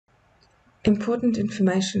Important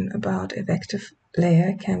information about a vector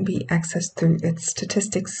layer can be accessed through its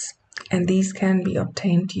statistics, and these can be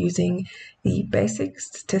obtained using the Basic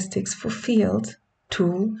Statistics for Field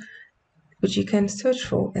tool, which you can search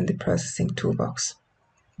for in the Processing toolbox.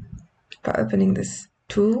 By opening this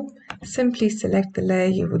tool, simply select the layer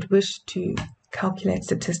you would wish to calculate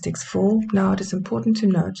statistics for. Now, it is important to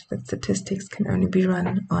note that statistics can only be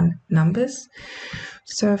run on numbers.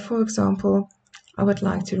 So, for example, I would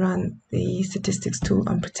like to run the statistics tool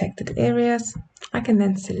on protected areas. I can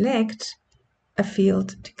then select a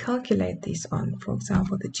field to calculate these on, for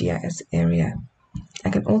example, the GIS area. I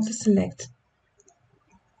can also select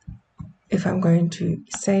if I'm going to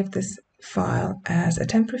save this file as a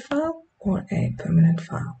temporary file or a permanent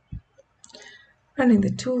file. Running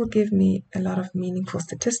the tool will give me a lot of meaningful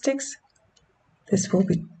statistics. This will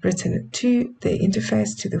be written to the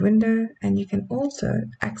interface to the window, and you can also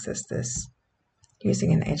access this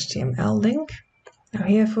using an HTML link. Now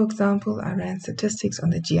here, for example, I ran statistics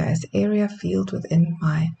on the GIS area field within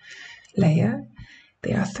my layer.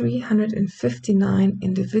 There are 359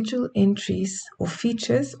 individual entries or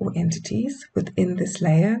features or entities within this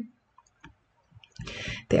layer.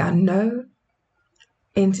 There are no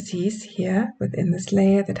entities here within this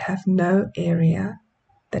layer that have no area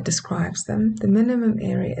that describes them. The minimum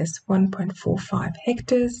area is 1.45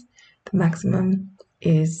 hectares. The maximum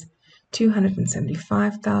is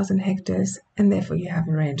 275,000 hectares, and therefore you have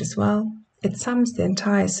a range as well. It sums the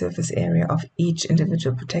entire surface area of each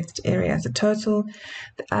individual protected area as a total.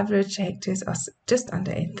 The average hectares are just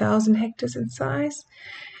under 1,000 hectares in size.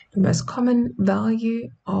 The most common value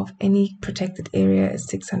of any protected area is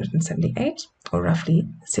 678, or roughly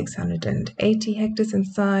 680 hectares in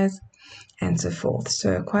size, and so forth.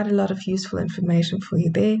 So quite a lot of useful information for you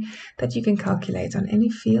there that you can calculate on any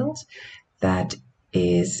field that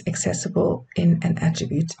is accessible in an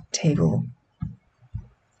attribute table.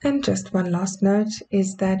 And just one last note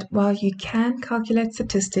is that while you can calculate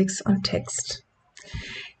statistics on text,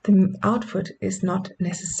 the output is not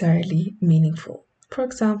necessarily meaningful. For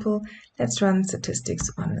example, let's run statistics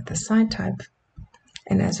on the site type.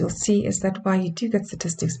 And as you'll see is that while you do get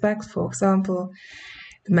statistics back, for example,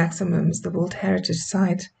 the maximum is the World Heritage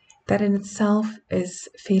Site, that in itself is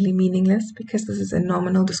fairly meaningless because this is a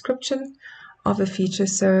nominal description of a feature.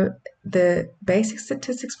 So the Basic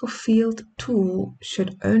Statistics for Field tool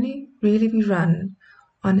should only really be run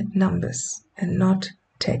on numbers and not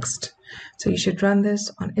text. So you should run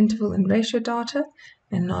this on interval and ratio data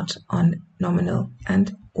and not on nominal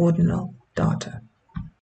and ordinal data.